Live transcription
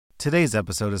Today's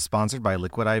episode is sponsored by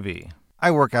Liquid IV. I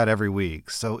work out every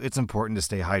week, so it's important to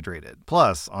stay hydrated.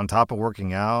 Plus, on top of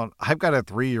working out, I've got a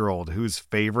 3-year-old whose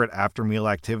favorite after-meal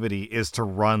activity is to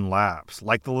run laps,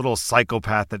 like the little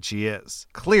psychopath that she is.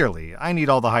 Clearly, I need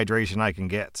all the hydration I can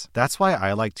get. That's why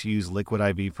I like to use Liquid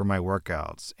IV for my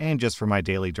workouts, and just for my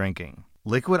daily drinking.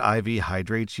 Liquid IV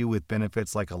hydrates you with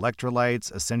benefits like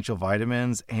electrolytes, essential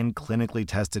vitamins, and clinically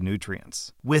tested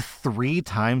nutrients. With 3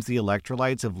 times the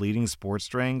electrolytes of leading sports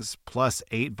drinks, plus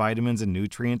 8 vitamins and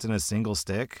nutrients in a single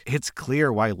stick, it's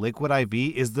clear why Liquid IV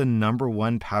is the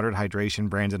 #1 powdered hydration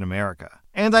brand in America.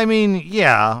 And I mean,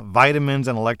 yeah, vitamins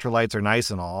and electrolytes are nice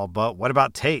and all, but what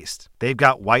about taste? They've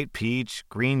got white peach,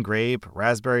 green grape,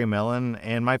 raspberry melon,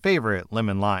 and my favorite,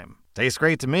 lemon lime. Tastes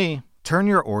great to me. Turn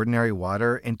your ordinary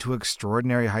water into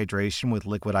extraordinary hydration with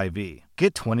Liquid IV.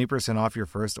 Get 20% off your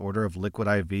first order of Liquid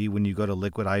IV when you go to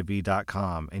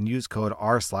liquidiv.com and use code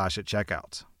R/ at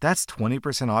checkout. That's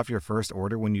 20% off your first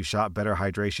order when you shop Better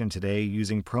Hydration today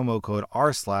using promo code R/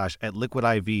 at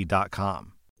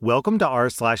liquidiv.com. Welcome to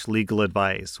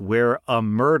r/Legaladvice, where a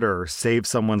murder saved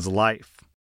someone's life.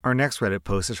 Our next Reddit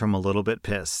post is from A Little Bit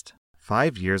Pissed.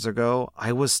 5 years ago,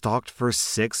 I was stalked for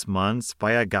 6 months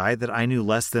by a guy that I knew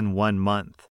less than 1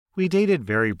 month. We dated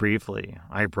very briefly.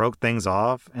 I broke things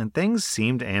off, and things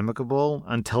seemed amicable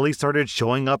until he started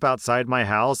showing up outside my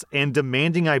house and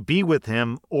demanding I be with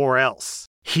him or else.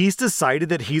 He's decided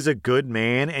that he's a good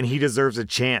man and he deserves a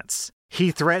chance. He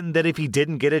threatened that if he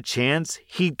didn't get a chance,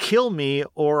 he'd kill me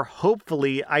or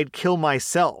hopefully I'd kill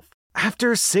myself.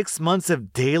 After 6 months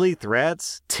of daily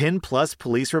threats, 10+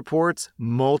 police reports,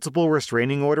 multiple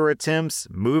restraining order attempts,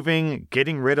 moving,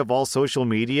 getting rid of all social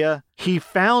media, he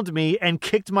found me and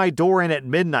kicked my door in at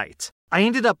midnight. I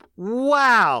ended up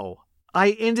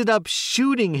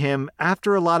shooting him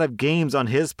after a lot of games on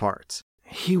his part.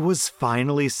 He was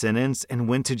finally sentenced and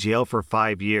went to jail for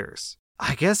 5 years.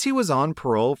 I guess he was on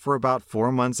parole for about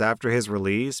 4 months after his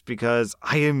release because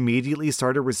I immediately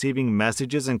started receiving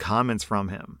messages and comments from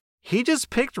him. He just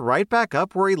picked right back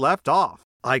up where he left off.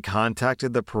 I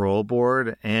contacted the parole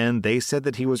board, and they said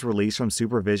that he was released from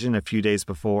supervision a few days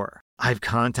before. I've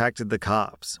contacted the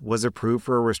cops, was approved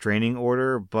for a restraining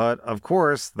order, but of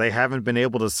course, they haven't been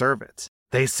able to serve it.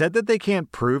 They said that they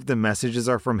can't prove the messages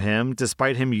are from him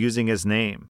despite him using his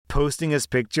name, posting his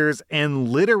pictures, and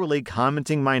literally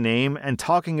commenting my name and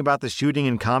talking about the shooting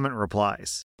in comment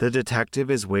replies. The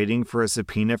detective is waiting for a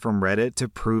subpoena from Reddit to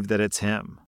prove that it's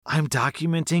him. I'm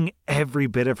documenting every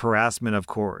bit of harassment, of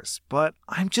course, but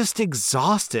I'm just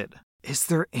exhausted. Is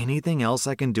there anything else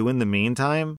I can do in the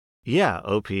meantime? Yeah,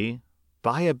 OP.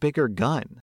 Buy a bigger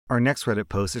gun. Our next Reddit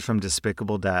post is from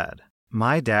Despicable Dad.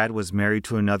 My dad was married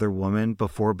to another woman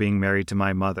before being married to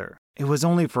my mother. It was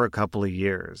only for a couple of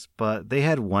years, but they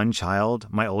had one child,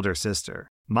 my older sister.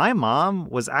 My mom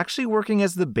was actually working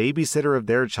as the babysitter of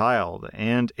their child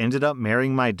and ended up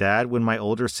marrying my dad when my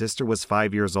older sister was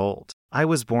 5 years old. I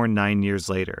was born 9 years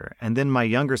later, and then my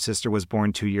younger sister was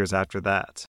born 2 years after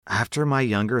that. After my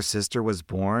younger sister was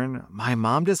born, my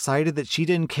mom decided that she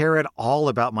didn't care at all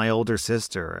about my older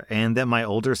sister and that my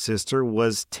older sister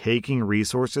was taking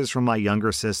resources from my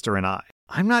younger sister and I.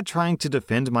 I'm not trying to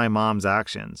defend my mom's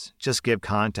actions, just give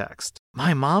context.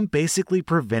 My mom basically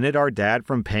prevented our dad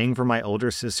from paying for my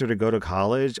older sister to go to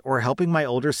college or helping my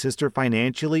older sister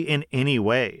financially in any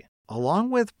way, along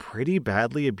with pretty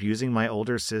badly abusing my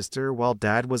older sister while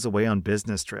dad was away on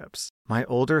business trips. My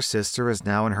older sister is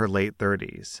now in her late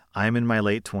 30s, I'm in my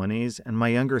late 20s, and my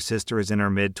younger sister is in her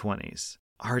mid-20s.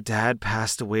 Our dad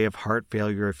passed away of heart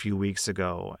failure a few weeks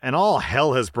ago, and all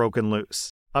hell has broken loose.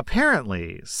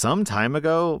 Apparently, some time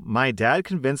ago, my dad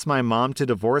convinced my mom to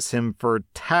divorce him for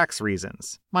tax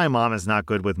reasons. My mom is not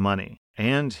good with money,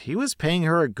 and he was paying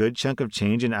her a good chunk of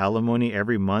change in alimony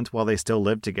every month while they still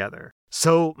lived together.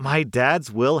 So my dad's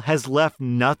will has left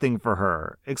nothing for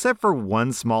her, except for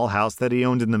one small house that he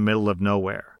owned in the middle of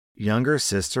nowhere. Younger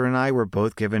sister and I were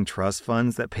both given trust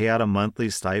funds that pay out a monthly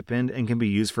stipend and can be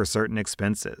used for certain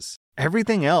expenses.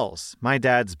 Everything else, my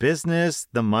dad's business,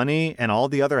 the money, and all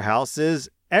the other houses,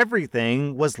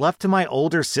 everything was left to my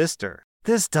older sister.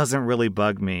 This doesn't really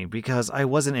bug me because I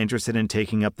wasn't interested in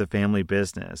taking up the family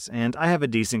business, and I have a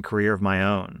decent career of my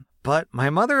own. But my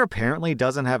mother apparently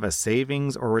doesn't have a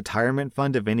savings or retirement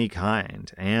fund of any kind,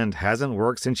 and hasn't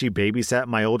worked since she babysat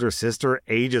my older sister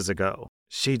ages ago.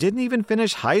 She didn't even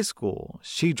finish high school.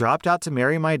 She dropped out to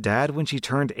marry my dad when she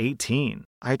turned 18.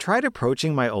 I tried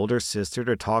approaching my older sister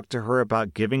to talk to her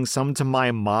about giving some to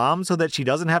my mom so that she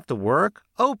doesn't have to work.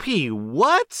 OP,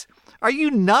 what? Are you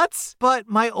nuts? But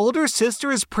my older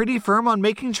sister is pretty firm on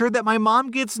making sure that my mom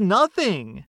gets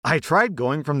nothing. I tried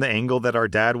going from the angle that our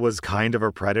dad was kind of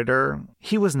a predator.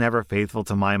 He was never faithful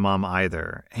to my mom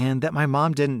either, and that my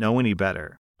mom didn't know any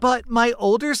better. But my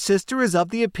older sister is of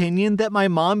the opinion that my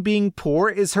mom being poor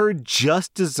is her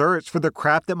just desserts for the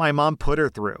crap that my mom put her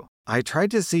through. I tried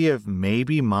to see if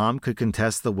maybe mom could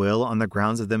contest the will on the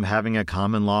grounds of them having a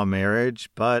common law marriage,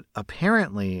 but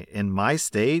apparently, in my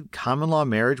state, common law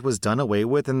marriage was done away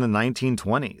with in the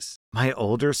 1920s. My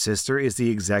older sister is the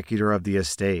executor of the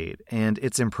estate, and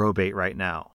it's in probate right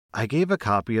now. I gave a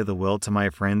copy of the will to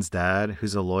my friend's dad,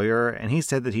 who's a lawyer, and he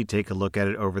said that he'd take a look at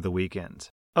it over the weekend.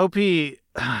 OP,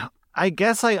 I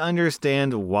guess I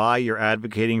understand why you're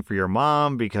advocating for your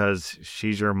mom because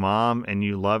she's your mom and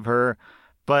you love her,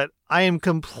 but I am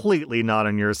completely not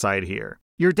on your side here.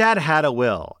 Your dad had a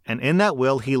will, and in that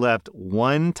will he left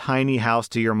one tiny house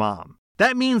to your mom.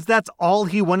 That means that's all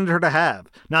he wanted her to have.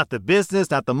 Not the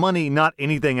business, not the money, not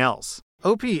anything else.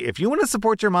 OP, if you want to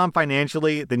support your mom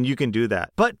financially, then you can do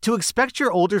that. But to expect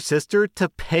your older sister to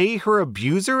pay her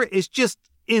abuser is just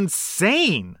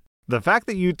insane. The fact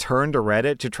that you turned to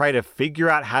Reddit to try to figure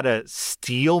out how to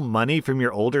steal money from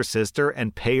your older sister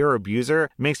and pay her abuser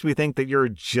makes me think that you're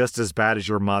just as bad as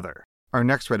your mother. Our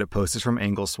next Reddit post is from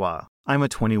Angleswa. I'm a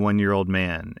 21-year-old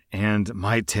man, and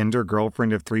my Tinder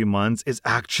girlfriend of 3 months is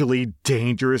actually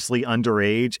dangerously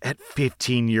underage at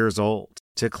 15 years old.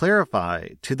 To clarify,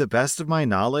 to the best of my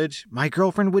knowledge, my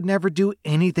girlfriend would never do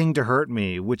anything to hurt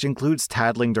me, which includes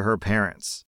tattling to her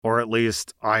parents. Or at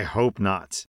least, I hope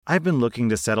not. I've been looking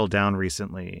to settle down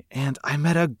recently, and I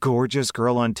met a gorgeous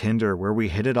girl on Tinder where we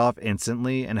hit it off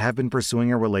instantly and have been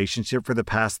pursuing a relationship for the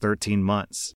past 13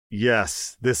 months.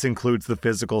 Yes, this includes the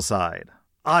physical side.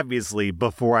 Obviously,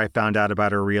 before I found out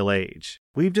about her real age.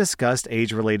 We've discussed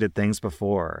age-related things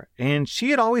before, and she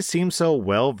had always seemed so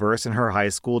well-versed in her high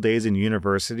school days and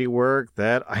university work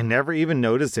that I never even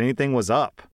noticed anything was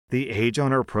up. The age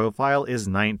on her profile is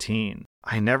 19.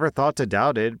 I never thought to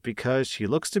doubt it because she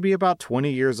looks to be about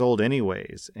 20 years old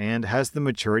anyways, and has the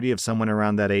maturity of someone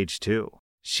around that age too.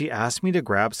 She asked me to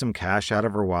grab some cash out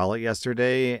of her wallet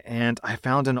yesterday, and I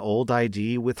found an old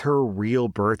ID with her real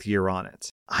birth year on it.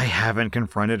 I haven't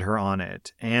confronted her on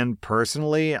it, and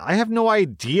personally, I have no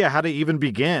idea how to even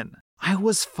begin. I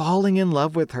was falling in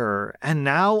love with her, and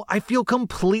now I feel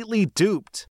completely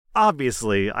duped.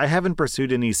 Obviously, I haven't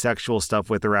pursued any sexual stuff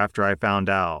with her after I found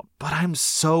out, but I'm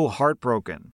so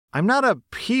heartbroken. I'm not a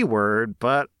P-word,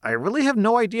 but I really have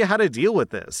no idea how to deal with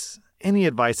this. Any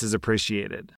advice is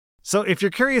appreciated. So if you're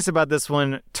curious about this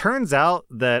one, turns out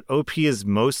that OP is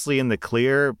mostly in the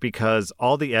clear because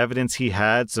all the evidence he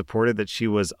had supported that she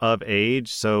was of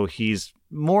age, so he's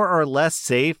more or less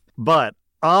safe, but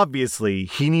obviously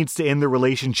he needs to end the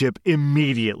relationship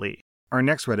immediately. Our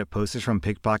next Reddit post is from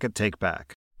Pickpocket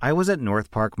Takeback. I was at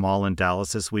North Park Mall in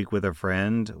Dallas this week with a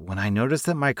friend when I noticed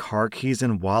that my car keys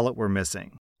and wallet were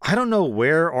missing. I don't know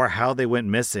where or how they went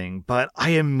missing, but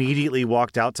I immediately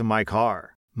walked out to my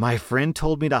car. My friend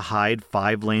told me to hide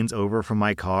 5 lanes over from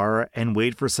my car and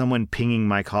wait for someone pinging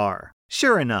my car.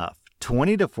 Sure enough,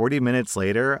 20 to 40 minutes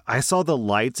later, I saw the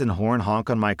lights and horn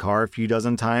honk on my car a few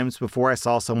dozen times before I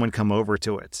saw someone come over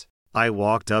to it. I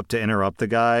walked up to interrupt the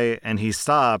guy, and he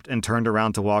stopped and turned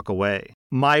around to walk away.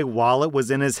 My wallet was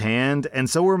in his hand, and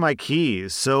so were my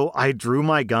keys, so I drew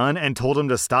my gun and told him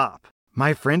to stop.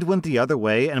 My friend went the other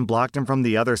way and blocked him from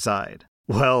the other side.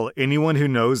 Well, anyone who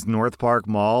knows North Park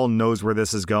Mall knows where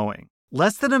this is going.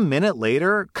 Less than a minute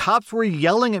later, cops were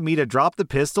yelling at me to drop the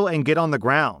pistol and get on the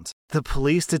ground. The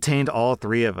police detained all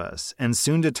 3 of us and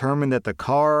soon determined that the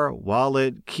car,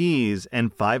 wallet, keys,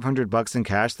 and $500 in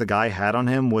cash the guy had on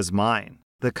him was mine.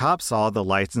 The cops saw the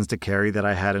license to carry that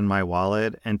I had in my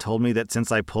wallet and told me that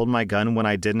since I pulled my gun when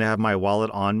I didn't have my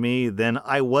wallet on me, then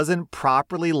I wasn't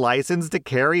properly licensed to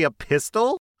carry a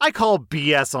pistol? I call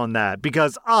BS on that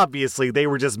because obviously they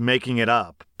were just making it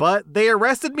up, but they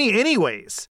arrested me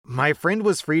anyways. My friend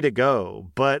was free to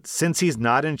go, but since he's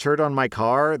not insured on my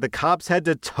car, the cops had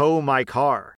to tow my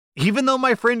car, even though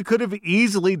my friend could have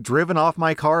easily driven off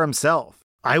my car himself.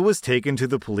 I was taken to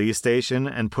the police station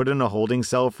and put in a holding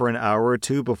cell for an hour or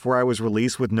 2 before I was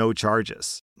released with no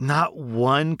charges. Not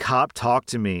one cop talked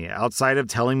to me outside of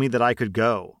telling me that I could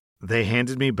go. They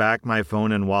handed me back my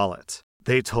phone and wallet.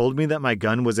 They told me that my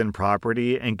gun was in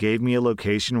property and gave me a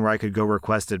location where I could go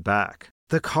request it back.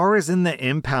 The car is in the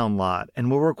impound lot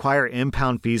and will require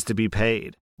impound fees to be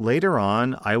paid. Later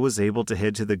on, I was able to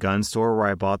head to the gun store where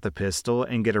I bought the pistol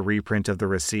and get a reprint of the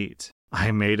receipt.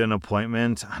 I made an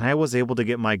appointment, and I was able to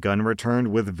get my gun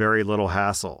returned with very little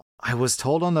hassle. I was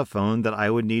told on the phone that I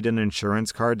would need an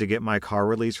insurance card to get my car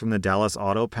released from the Dallas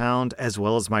Auto Pound, as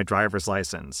well as my driver's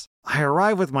license. I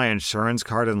arrived with my insurance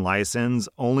card and license,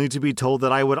 only to be told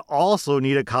that I would also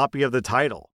need a copy of the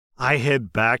title. I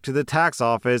head back to the tax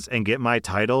office and get my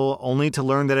title, only to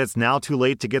learn that it's now too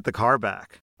late to get the car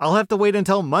back. I'll have to wait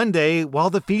until Monday while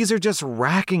the fees are just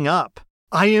racking up.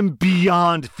 I am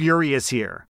beyond furious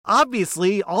here.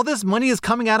 Obviously, all this money is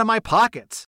coming out of my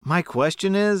pockets. My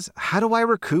question is, how do I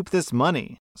recoup this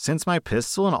money? Since my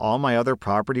pistol and all my other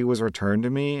property was returned to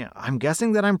me, I'm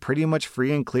guessing that I'm pretty much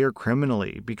free and clear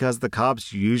criminally because the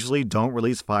cops usually don't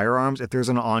release firearms if there's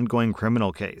an ongoing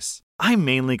criminal case. I'm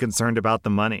mainly concerned about the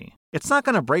money. It's not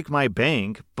going to break my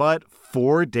bank, but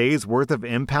 4 days worth of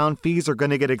impound fees are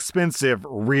going to get expensive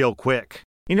real quick.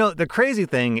 You know, the crazy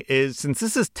thing is, since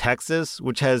this is Texas,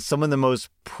 which has some of the most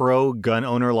pro-gun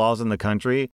owner laws in the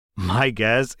country, my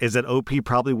guess is that OP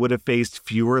probably would have faced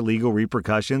fewer legal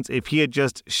repercussions if he had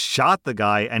just shot the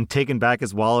guy and taken back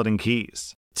his wallet and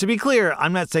keys. To be clear,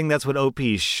 I'm not saying that's what OP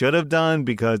should have done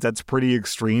because that's pretty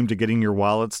extreme to getting your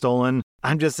wallet stolen.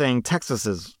 I'm just saying Texas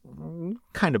is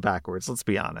kind of backwards, let's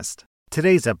be honest.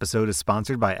 Today's episode is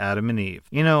sponsored by Adam and Eve.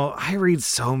 You know, I read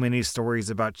so many stories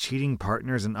about cheating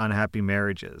partners and unhappy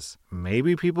marriages.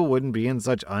 Maybe people wouldn't be in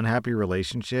such unhappy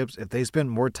relationships if they spent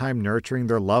more time nurturing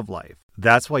their love life.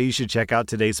 That's why you should check out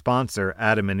today's sponsor,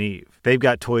 Adam and Eve. They've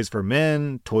got toys for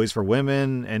men, toys for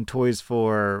women, and toys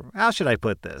for... how should I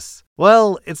put this?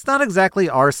 Well, it's not exactly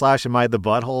r/am I the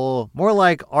butthole, more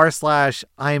like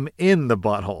r/I'm in the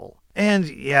butthole. And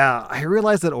yeah, I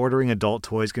realize that ordering adult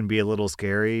toys can be a little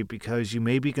scary because you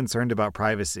may be concerned about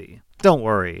privacy. Don't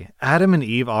worry, Adam and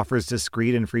Eve offers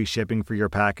discreet and free shipping for your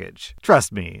package.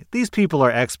 Trust me, these people are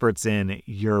experts in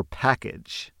your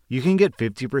package. You can get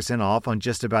 50% off on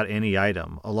just about any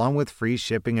item, along with free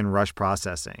shipping and rush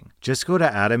processing. Just go to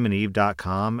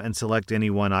adamandeve.com and select any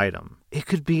one item. It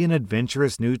could be an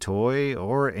adventurous new toy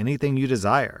or anything you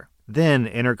desire. Then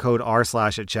enter code r/ at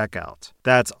checkout.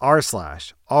 That's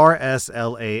r/RSLASH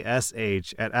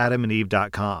at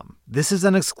adamandeve.com. This is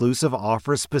an exclusive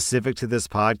offer specific to this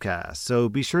podcast, so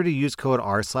be sure to use code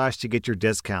r/ to get your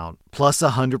discount, plus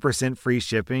 100% free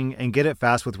shipping, and get it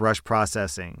fast with rush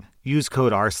processing. Use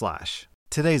code r/.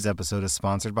 Today's episode is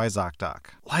sponsored by ZocDoc.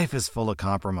 Life is full of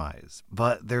compromise,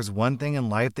 but there's one thing in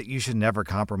life that you should never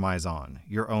compromise on: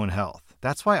 your own health.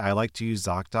 That's why I like to use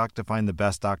ZocDoc to find the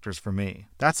best doctors for me.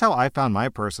 That's how I found my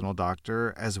personal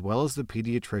doctor, as well as the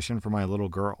pediatrician for my little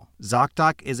girl.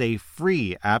 ZocDoc is a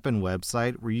free app and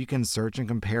website where you can search and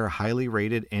compare highly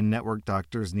rated in-network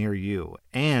doctors near you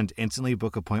and instantly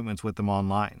book appointments with them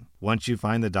online. Once you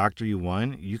find the doctor you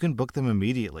want, you can book them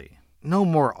immediately. No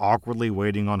more awkwardly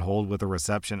waiting on hold with a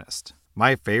receptionist.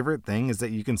 My favorite thing is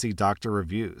that you can see doctor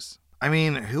reviews. I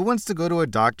mean, who wants to go to a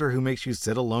doctor who makes you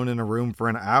sit alone in a room for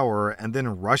an hour and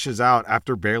then rushes out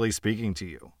after barely speaking to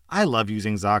you? I love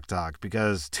using ZocDoc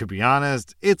because, to be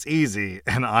honest, it's easy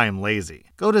and I'm lazy.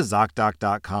 Go to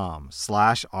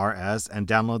ZocDoc.com/RS and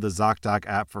download the ZocDoc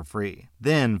app for free.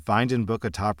 Then find and book a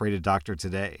top-rated doctor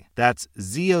today. That's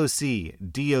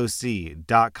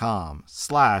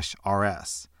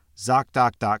ZocDoc.com/RS.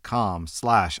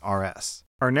 ZocDoc.com/RS.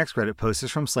 Our next Reddit post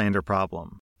is from Slander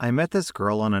Problem. I met this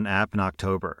girl on an app in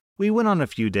October. We went on a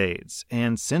few dates,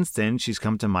 and since then she's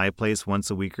come to my place once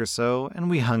a week or so,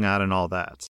 and we hung out and all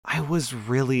that. I was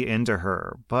really into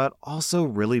her, but also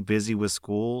really busy with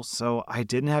school, so I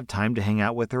didn't have time to hang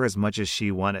out with her as much as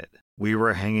she wanted. We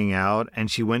were hanging out,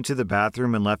 and she went to the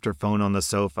bathroom and left her phone on the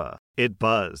sofa. It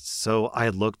buzzed, so I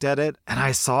looked at it, and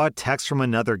I saw a text from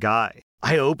another guy.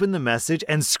 I opened the message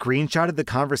and screenshotted the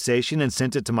conversation and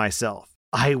sent it to myself.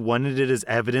 I wanted it as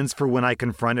evidence for when I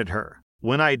confronted her.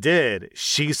 When I did,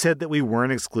 she said that we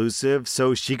weren't exclusive,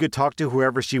 so she could talk to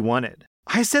whoever she wanted.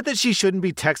 I said that she shouldn't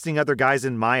be texting other guys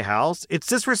in my house. It's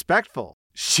disrespectful.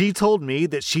 She told me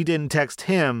that she didn't text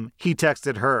him, he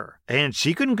texted her, and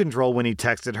she couldn't control when he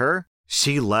texted her.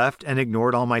 She left and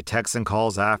ignored all my texts and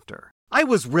calls after. I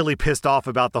was really pissed off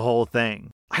about the whole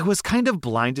thing. I was kind of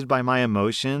blinded by my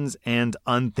emotions and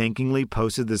unthinkingly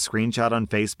posted the screenshot on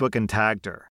Facebook and tagged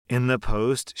her. In the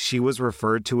post, she was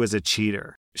referred to as a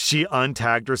cheater. She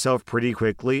untagged herself pretty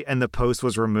quickly and the post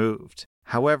was removed.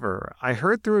 However, I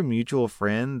heard through a mutual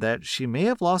friend that she may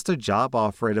have lost a job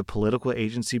offer at a political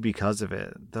agency because of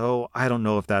it, though I don't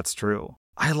know if that's true.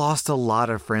 I lost a lot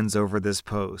of friends over this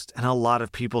post, and a lot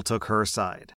of people took her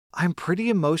side. I'm pretty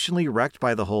emotionally wrecked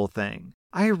by the whole thing.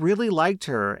 I really liked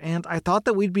her, and I thought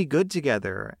that we'd be good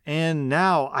together, and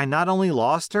now I not only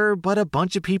lost her, but a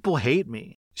bunch of people hate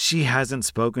me. She hasn't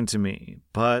spoken to me,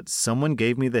 but someone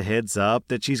gave me the heads up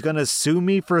that she's gonna sue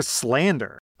me for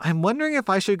slander. I'm wondering if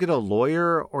I should get a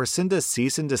lawyer or send a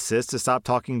cease and desist to stop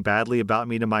talking badly about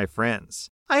me to my friends.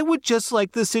 I would just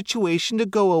like the situation to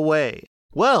go away.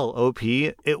 Well, OP,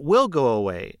 it will go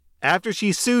away after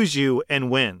she sues you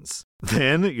and wins.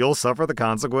 Then you'll suffer the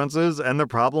consequences and the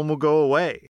problem will go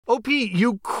away. OP,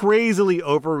 you crazily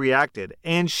overreacted,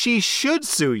 and she should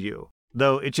sue you.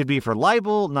 Though it should be for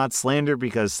libel, not slander,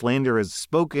 because slander is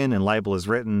spoken and libel is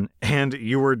written, and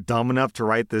you were dumb enough to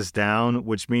write this down,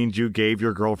 which means you gave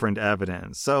your girlfriend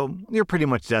evidence, so you're pretty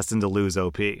much destined to lose,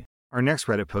 OP. Our next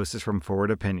Reddit post is from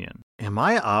Forward Opinion. Am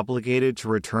I obligated to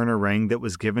return a ring that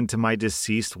was given to my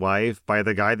deceased wife by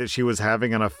the guy that she was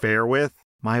having an affair with?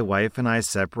 My wife and I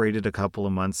separated a couple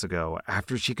of months ago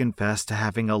after she confessed to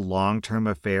having a long-term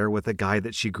affair with a guy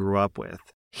that she grew up with.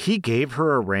 He gave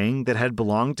her a ring that had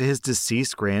belonged to his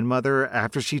deceased grandmother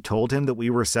after she told him that we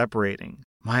were separating.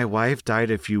 My wife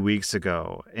died a few weeks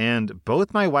ago, and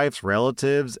both my wife's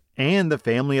relatives and the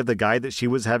family of the guy that she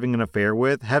was having an affair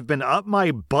with have been up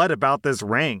my butt about this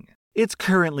ring. It's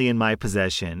currently in my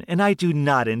possession, and I do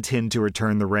not intend to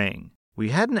return the ring. We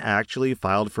hadn't actually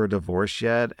filed for a divorce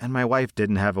yet, and my wife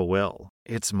didn't have a will.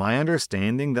 It's my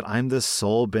understanding that I'm the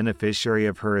sole beneficiary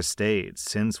of her estate,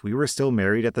 since we were still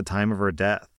married at the time of her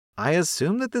death. I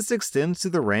assume that this extends to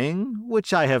the ring,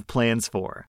 which I have plans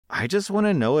for. I just want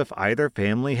to know if either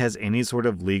family has any sort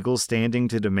of legal standing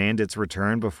to demand its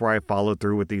return before I follow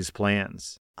through with these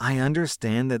plans. I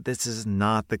understand that this is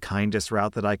not the kindest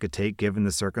route that I could take given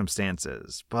the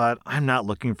circumstances, but I'm not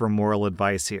looking for moral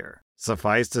advice here.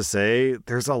 Suffice to say,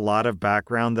 there's a lot of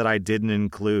background that I didn't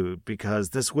include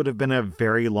because this would have been a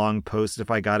very long post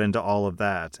if I got into all of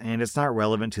that, and it's not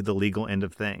relevant to the legal end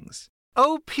of things.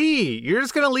 OP, you're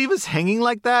just going to leave us hanging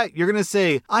like that? You're going to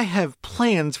say, I have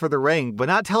plans for the ring, but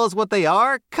not tell us what they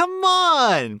are? Come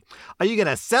on! Are you going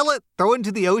to sell it? Throw it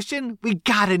into the ocean? We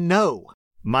gotta know.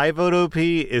 My vote, OP,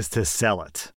 is to sell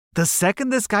it. The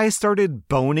second this guy started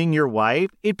boning your wife,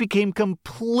 it became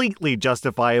completely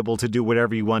justifiable to do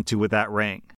whatever you want to with that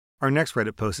ring. Our next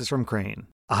Reddit post is from Crane.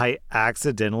 I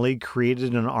accidentally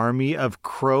created an army of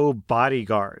crow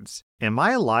bodyguards. Am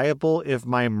I liable if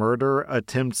my murder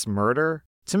attempts murder?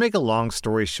 To make a long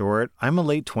story short, I'm a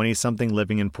late 20-something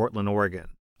living in Portland,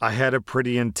 Oregon. I had a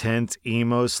pretty intense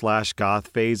emo/goth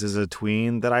phase as a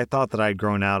tween that I thought that I'd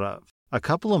grown out of. A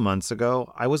couple of months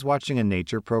ago, I was watching a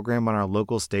nature program on our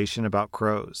local station about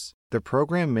crows. The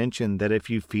program mentioned that if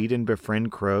you feed and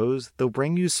befriend crows, they'll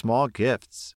bring you small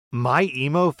gifts. My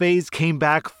emo phase came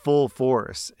back full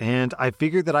force, and I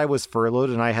figured that I was furloughed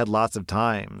and I had lots of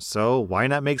time, so why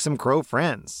not make some crow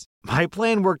friends? My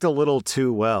plan worked a little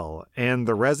too well, and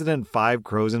the resident 5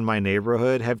 crows in my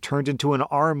neighborhood have turned into an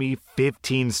army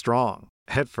 15 strong.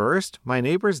 At first, my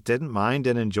neighbors didn't mind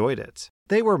and enjoyed it.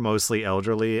 They were mostly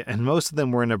elderly, and most of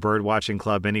them were in a bird-watching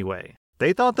club anyway.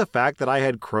 They thought the fact that I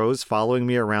had crows following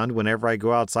me around whenever I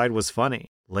go outside was funny.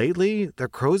 Lately, the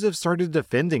crows have started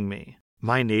defending me.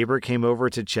 My neighbor came over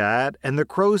to chat, and the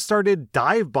crows started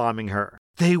dive-bombing her.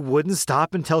 They wouldn't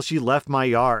stop until she left my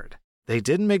yard. They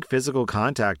didn't make physical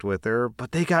contact with her,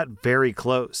 but they got very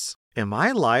close. Am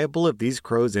I liable if these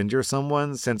crows injure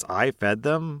someone since I fed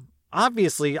them?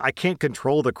 Obviously, I can't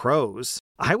control the crows.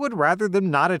 I would rather them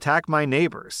not attack my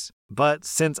neighbors. But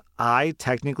since I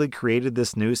technically created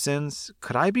this nuisance,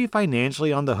 could I be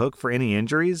financially on the hook for any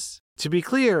injuries? To be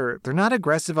clear, they're not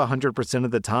aggressive 100%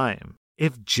 of the time.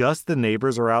 If just the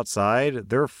neighbors are outside,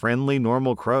 they're friendly,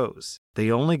 normal crows.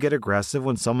 They only get aggressive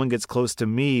when someone gets close to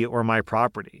me or my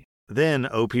property. Then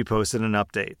OP posted an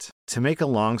update. To make a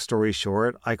long story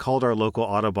short, I called our local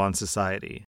Audubon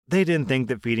Society. They didn't think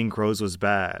that feeding crows was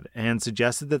bad, and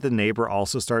suggested that the neighbor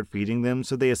also start feeding them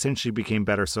so they essentially became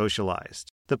better socialized.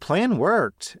 The plan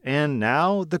worked, and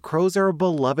now the crows are a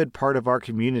beloved part of our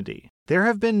community. There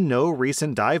have been no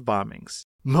recent dive bombings.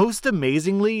 Most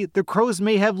amazingly, the crows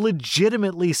may have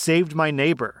legitimately saved my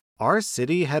neighbor. Our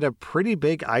city had a pretty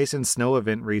big ice and snow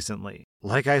event recently.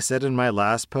 Like I said in my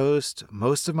last post,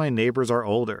 most of my neighbors are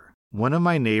older. One of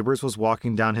my neighbors was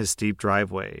walking down his steep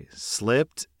driveway,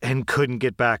 slipped, and couldn't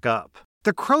get back up.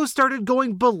 The crows started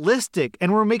going ballistic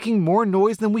and were making more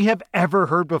noise than we have ever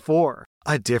heard before.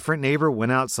 A different neighbor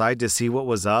went outside to see what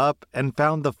was up and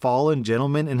found the fallen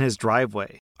gentleman in his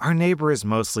driveway. Our neighbor is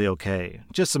mostly okay,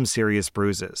 just some serious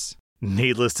bruises.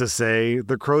 Needless to say,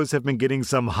 the crows have been getting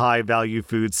some high-value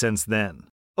food since then.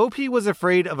 OP was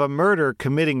afraid of a murder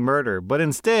committing murder, but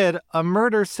instead, a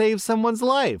murder saved someone's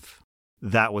life.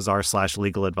 That was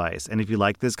r/legal advice. And if you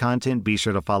like this content, be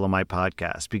sure to follow my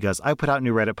podcast because I put out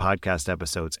new Reddit podcast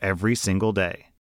episodes every single day.